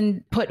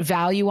even put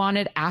value on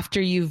it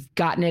after you've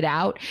gotten it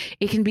out.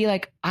 It can be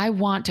like, I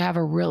want to have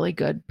a really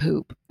good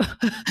poop.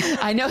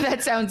 I know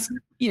that sounds,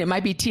 it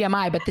might be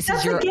TMI, but this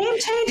is your game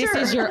changer. This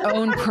is your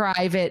own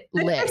private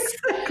list.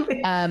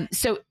 Exactly.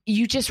 So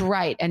you just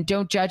write and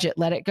don't judge it.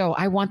 Let it go.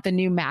 I want the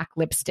new MAC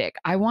lipstick.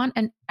 I want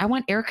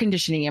air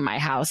conditioning in my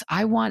house.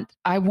 I want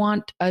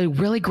a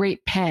really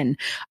great pen.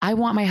 I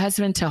want my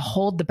husband to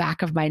hold the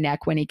back of my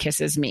neck when he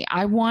kisses me.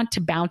 I want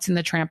to bounce in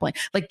the trampoline.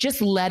 Like,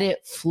 just let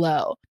it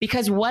flow.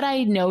 Because what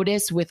I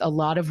notice with a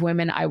lot of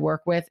women I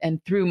work with,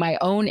 and through my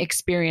own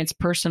experience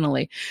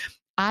personally,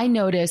 I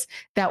notice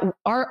that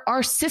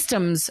our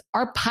systems,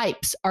 our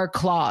pipes are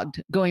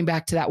clogged, going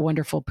back to that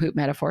wonderful poop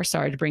metaphor.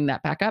 Sorry to bring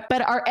that back up,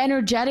 but our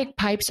energetic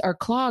pipes are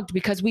clogged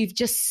because we've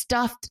just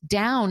stuffed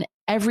down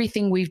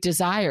everything we've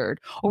desired,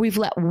 or we've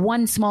let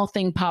one small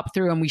thing pop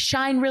through and we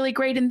shine really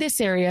great in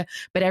this area,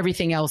 but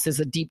everything else is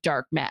a deep,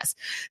 dark mess.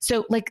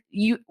 So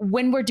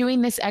when we're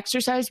doing this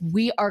exercise,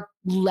 we are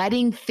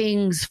letting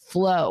things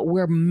flow.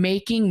 We're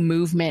making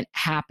movement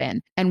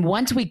happen. And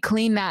once we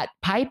clean that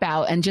pipe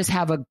out and just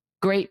have a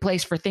great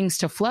place for things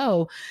to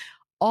flow,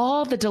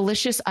 all the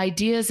delicious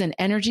ideas and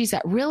energies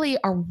that really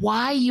are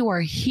why you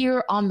are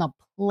here on the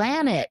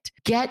planet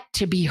get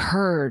to be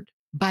heard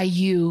by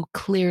you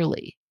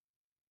clearly.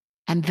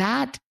 And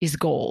that is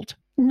gold.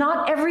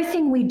 Not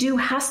everything we do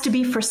has to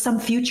be for some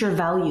future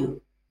value.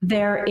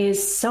 There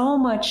is so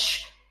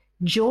much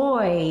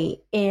joy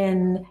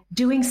in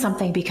doing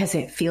something because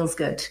it feels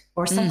good,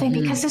 or something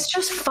because it's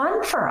just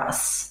fun for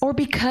us, or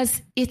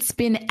because it's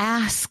been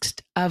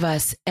asked of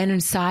us and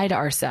inside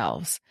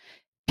ourselves,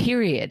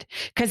 period.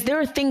 Because there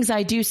are things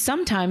I do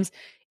sometimes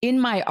in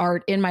my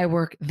art, in my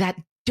work, that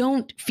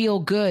don't feel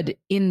good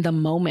in the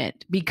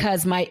moment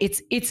because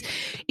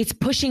it's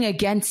pushing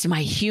against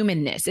my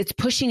humanness. It's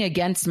pushing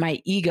against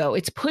my ego.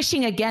 It's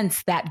pushing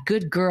against that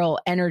good girl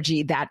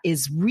energy that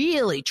is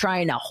really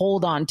trying to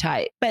hold on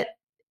tight. But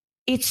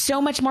it's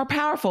so much more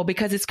powerful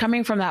because it's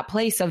coming from that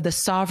place of the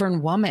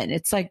sovereign woman.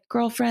 It's like,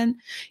 girlfriend,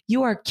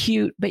 you are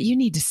cute, but you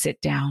need to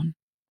sit down.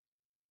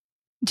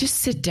 Just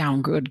sit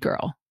down, good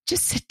girl.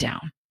 Just sit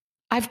down.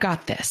 I've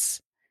got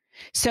this.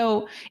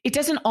 So it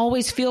doesn't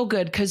always feel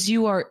good because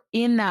you are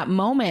in that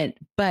moment,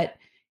 but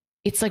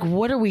it's like,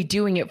 what are we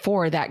doing it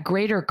for? That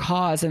greater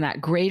cause and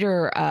that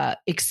greater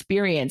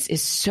experience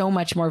is so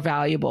much more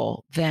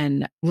valuable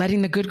than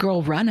letting the good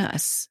girl run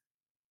us.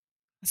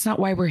 That's not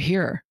why we're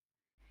here.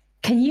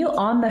 Can you,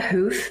 on the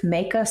hoof,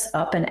 make us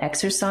up an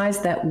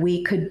exercise that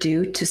we could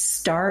do to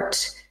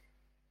start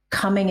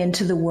coming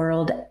into the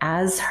world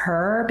as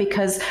her?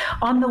 Because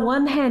on the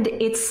one hand,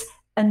 it's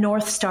a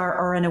North Star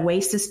or an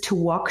oasis to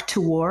walk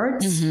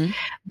towards,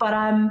 but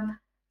I'm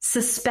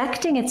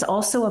suspecting it's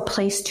also a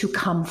place to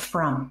come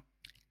from.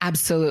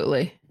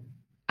 Absolutely.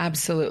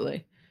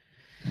 Absolutely.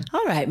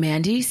 All right,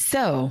 Mandy.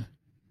 So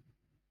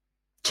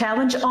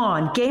challenge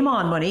on. Game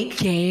on, Monique.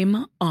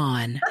 Game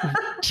on.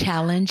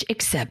 Challenge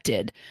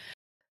accepted.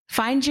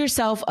 Find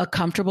yourself a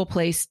comfortable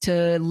place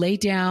to lay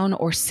down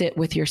or sit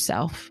with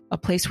yourself, a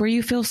place where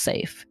you feel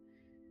safe.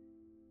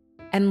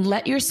 And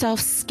let yourself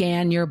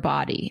scan your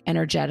body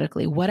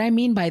energetically. What I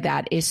mean by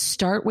that is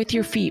start with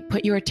your feet,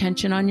 put your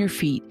attention on your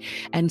feet,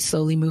 and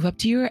slowly move up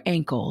to your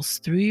ankles,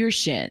 through your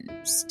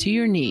shins, to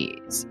your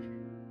knees,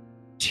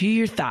 to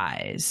your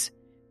thighs,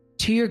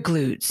 to your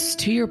glutes,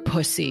 to your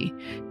pussy,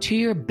 to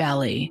your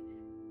belly,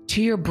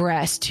 to your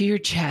breast, to your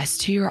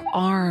chest, to your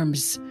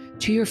arms,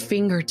 to your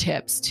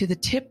fingertips, to the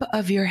tip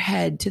of your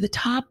head, to the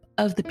top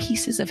of the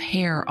pieces of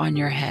hair on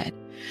your head.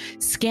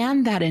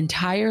 Scan that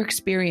entire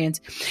experience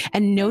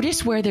and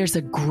notice where there's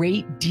a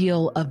great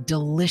deal of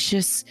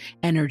delicious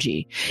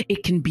energy.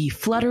 It can be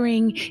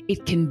fluttering.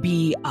 It can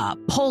be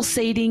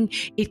pulsating.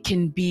 It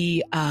can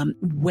be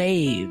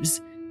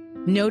waves.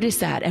 Notice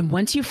that. And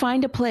once you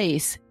find a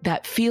place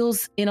that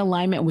feels in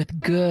alignment with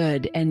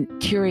good and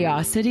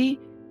curiosity,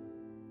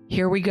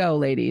 here we go,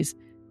 ladies.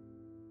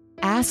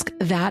 Ask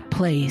that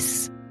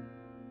place,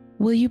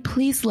 will you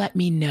please let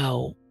me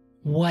know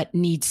what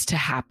needs to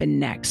happen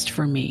next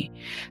for me?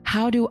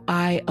 How do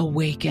I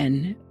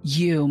awaken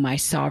you, my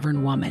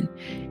sovereign woman?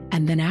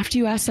 And then after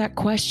you ask that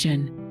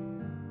question,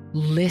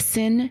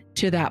 listen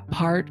to that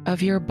part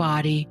of your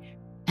body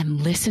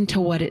and listen to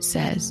what it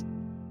says.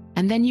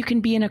 And then you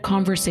can be in a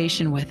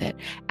conversation with it.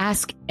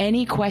 Ask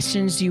any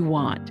questions you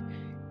want.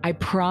 I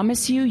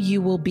promise you,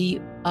 you will be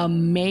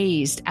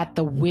amazed at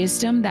the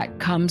wisdom that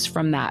comes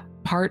from that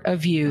part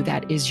of you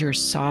that is your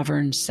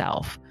sovereign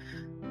self.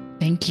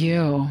 Thank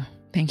you.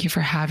 Thank you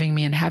for having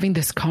me and having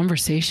this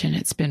conversation.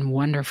 It's been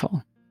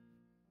wonderful.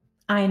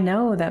 I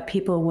know that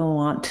people will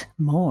want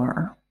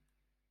more.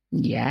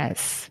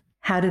 Yes.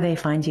 How do they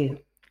find you?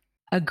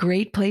 A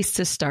great place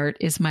to start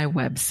is my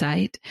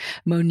website,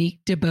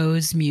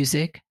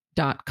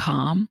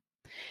 MoniqueDubosemusic.com.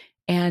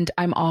 And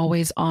I'm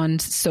always on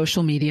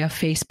social media,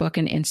 Facebook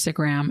and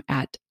Instagram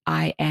at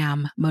I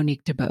am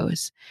Monique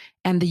Dubose.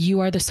 And the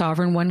You Are the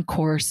Sovereign One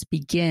course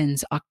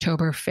begins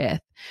October 5th.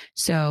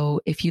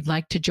 So if you'd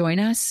like to join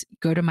us,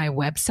 go to my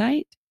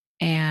website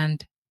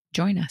and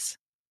join us.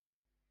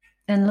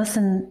 And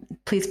listen,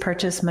 please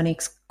purchase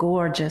Monique's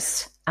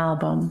gorgeous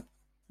album,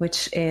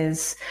 which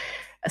is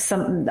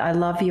I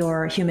love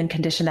your Human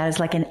Condition. That is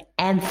like an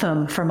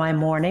anthem for my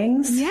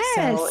mornings.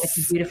 Yes. So it's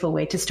a beautiful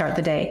way to start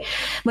the day.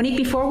 Monique,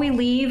 before we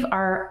leave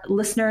our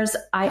listeners,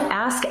 I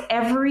ask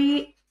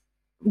every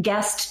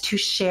guest to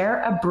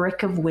share a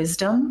brick of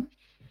wisdom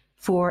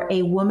for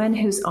a woman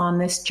who's on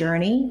this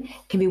journey.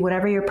 It can be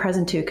whatever you're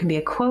present to. It can be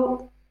a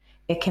quote.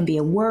 It can be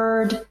a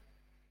word.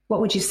 What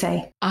would you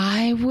say?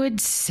 I would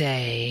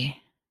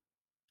say,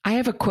 I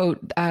have a quote,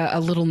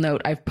 a little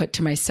note I've put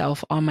to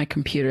myself on my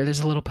computer. There's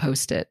a little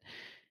Post-it.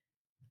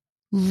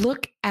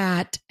 Look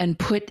at and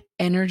put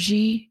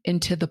energy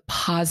into the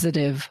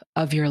positive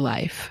of your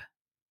life.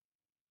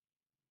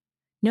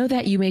 Know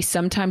that you may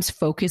sometimes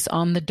focus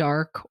on the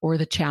dark or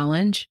the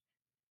challenge,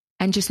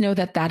 and just know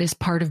that that is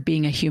part of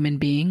being a human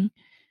being.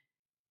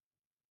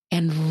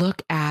 And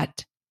look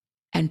at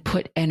and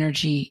put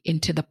energy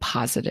into the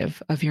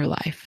positive of your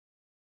life.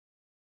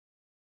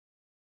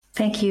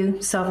 Thank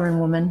you, Sovereign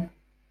Woman,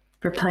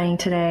 for playing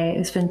today.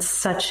 It's been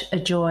such a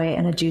joy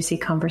and a juicy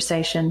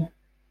conversation.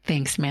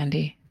 Thanks,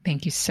 Mandy.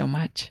 Thank you so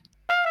much.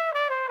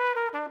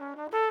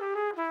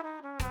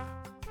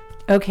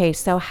 Okay,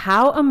 so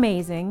how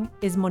amazing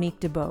is Monique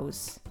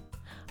Dubose?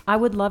 I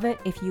would love it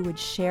if you would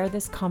share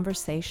this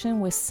conversation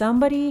with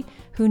somebody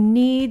who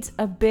needs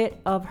a bit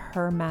of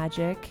her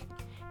magic,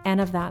 and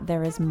of that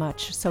there is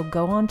much. So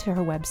go on to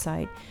her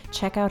website,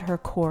 check out her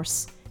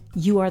course,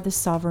 You Are the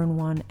Sovereign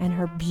One, and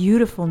her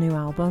beautiful new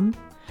album,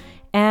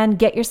 and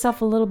get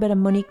yourself a little bit of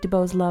Monique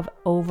Dubose love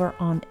over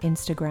on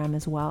Instagram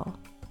as well.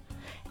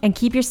 And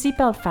keep your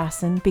seatbelt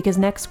fastened, because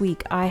next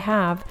week I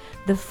have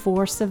the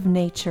force of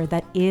nature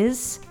that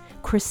is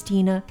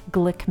Christina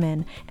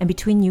Glickman. And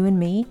between you and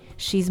me,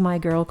 she's my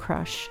girl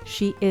crush.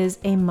 She is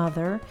a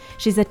mother.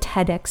 She's a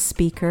TEDx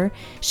speaker.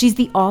 She's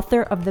the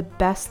author of the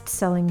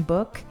best-selling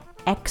book,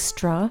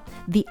 Extra,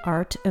 The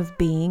Art of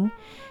Being.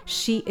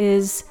 She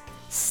is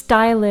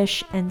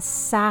stylish and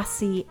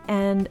sassy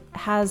and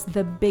has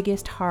the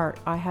biggest heart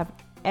I have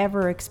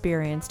ever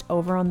experienced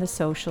over on the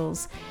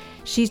socials.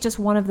 She's just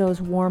one of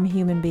those warm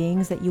human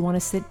beings that you want to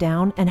sit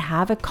down and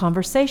have a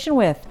conversation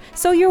with.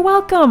 So you're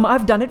welcome.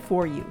 I've done it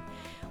for you.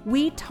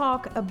 We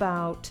talk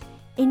about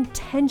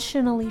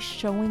intentionally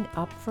showing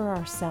up for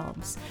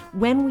ourselves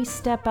when we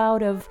step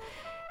out of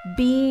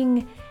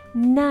being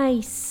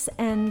nice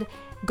and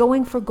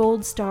going for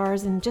gold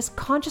stars and just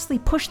consciously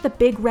push the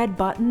big red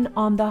button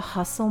on the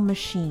hustle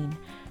machine.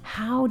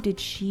 How did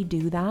she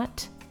do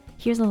that?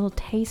 Here's a little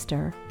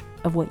taster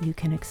of what you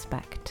can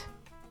expect.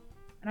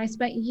 And I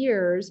spent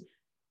years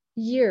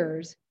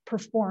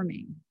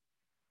performing,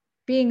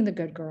 being the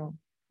good girl,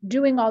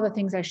 doing all the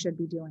things I should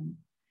be doing.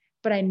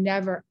 But I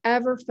never,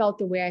 ever felt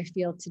the way I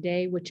feel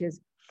today, which is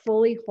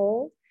fully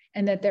whole,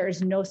 and that there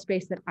is no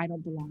space that I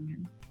don't belong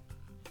in.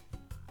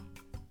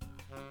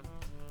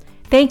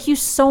 Thank you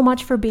so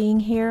much for being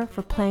here,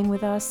 for playing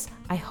with us.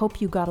 I hope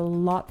you got a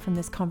lot from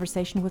this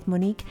conversation with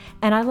Monique,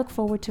 and I look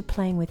forward to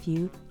playing with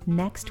you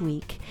next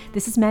week.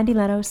 This is Mandy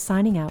Leno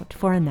signing out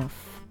for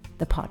Enough,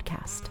 the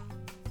podcast.